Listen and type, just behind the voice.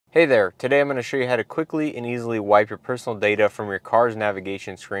Hey there, today I'm going to show you how to quickly and easily wipe your personal data from your car's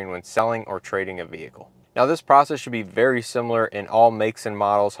navigation screen when selling or trading a vehicle. Now this process should be very similar in all makes and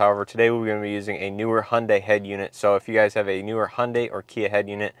models. However, today we're going to be using a newer Hyundai head unit. So if you guys have a newer Hyundai or Kia head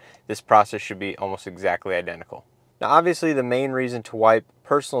unit, this process should be almost exactly identical. Now obviously the main reason to wipe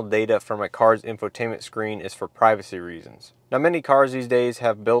personal data from a car's infotainment screen is for privacy reasons. Now many cars these days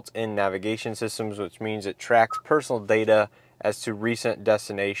have built-in navigation systems, which means it tracks personal data as to recent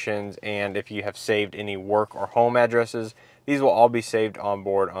destinations, and if you have saved any work or home addresses, these will all be saved on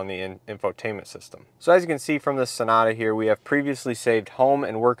board on the infotainment system. So as you can see from this Sonata here, we have previously saved home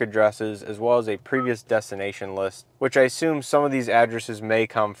and work addresses as well as a previous destination list, which I assume some of these addresses may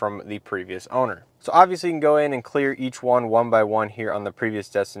come from the previous owner. So obviously you can go in and clear each one by one here on the previous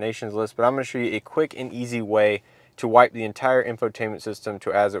destinations list, but I'm going to show you a quick and easy way to wipe the entire infotainment system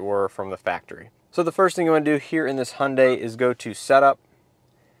to, as it were, from the factory. So the first thing you want to do here in this Hyundai is go to Setup,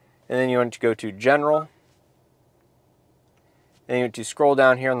 and then you want to go to General, and you want to scroll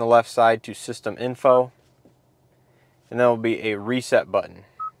down here on the left side to System Info, and there will be a Reset button.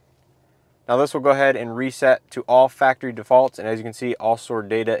 Now this will go ahead and reset to all factory defaults, and as you can see, all stored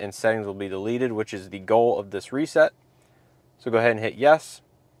data and settings will be deleted, which is the goal of this reset. So go ahead and hit Yes.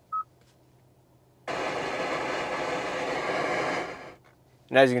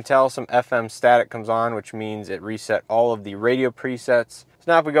 And as you can tell, some FM static comes on, which means it reset all of the radio presets. So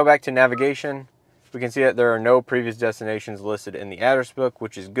now if we go back to navigation, we can see that there are no previous destinations listed in the address book,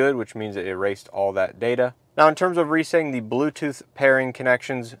 which is good, which means it erased all that data. Now in terms of resetting the Bluetooth pairing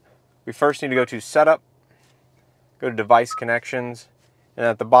connections, we first need to go to Setup, go to Device Connections, and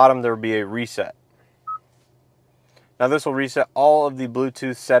at the bottom there will be a Reset. Now this will reset all of the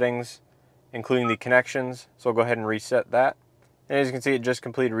Bluetooth settings, including the connections, so we'll go ahead and reset that. And as you can see, it just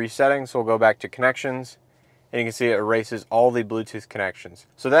completed resetting, so we'll go back to connections, and you can see it erases all the Bluetooth connections.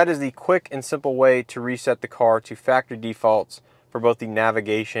 So that is the quick and simple way to reset the car to factory defaults for both the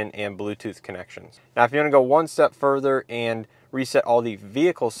navigation and Bluetooth connections. Now if you want to go one step further and reset all the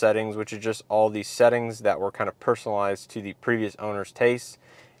vehicle settings, which is just all the settings that were kind of personalized to the previous owner's tastes,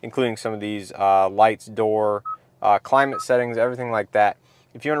 including some of these lights, door, climate settings, everything like that.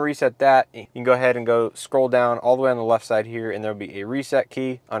 If you want to reset that, you can go ahead and go scroll down all the way on the left side here, and there'll be a reset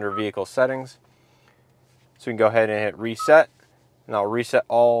key under vehicle settings. So we can go ahead and hit reset, and I'll reset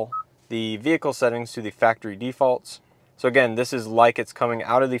all the vehicle settings to the factory defaults. So again, this is like it's coming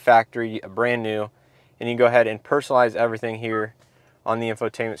out of the factory, brand new, and you can go ahead and personalize everything here on the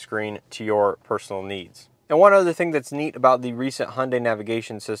infotainment screen to your personal needs. And one other thing that's neat about the recent Hyundai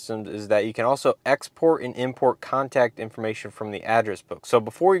navigation systems is that you can also export and import contact information from the address book. So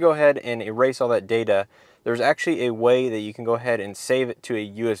before you go ahead and erase all that data, there's actually a way that you can go ahead and save it to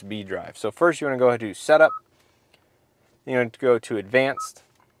a USB drive. So first you want to go ahead to Setup, you want to go to Advanced,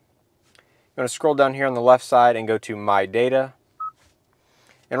 you want to scroll down here on the left side and go to My Data.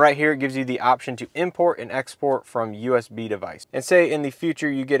 And right here it gives you the option to import and export from USB device. And say in the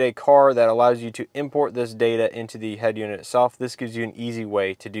future you get a car that allows you to import this data into the head unit itself, this gives you an easy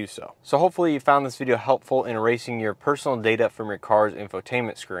way to do so. So hopefully you found this video helpful in erasing your personal data from your car's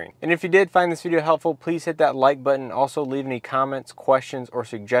infotainment screen. And if you did find this video helpful, please hit that like button. Also leave any comments, questions, or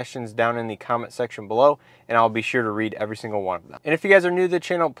suggestions down in the comment section below, and I'll be sure to read every single one of them. And if you guys are new to the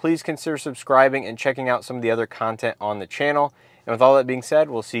channel, please consider subscribing and checking out some of the other content on the channel. And with all that being said,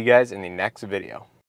 we'll see you guys in the next video.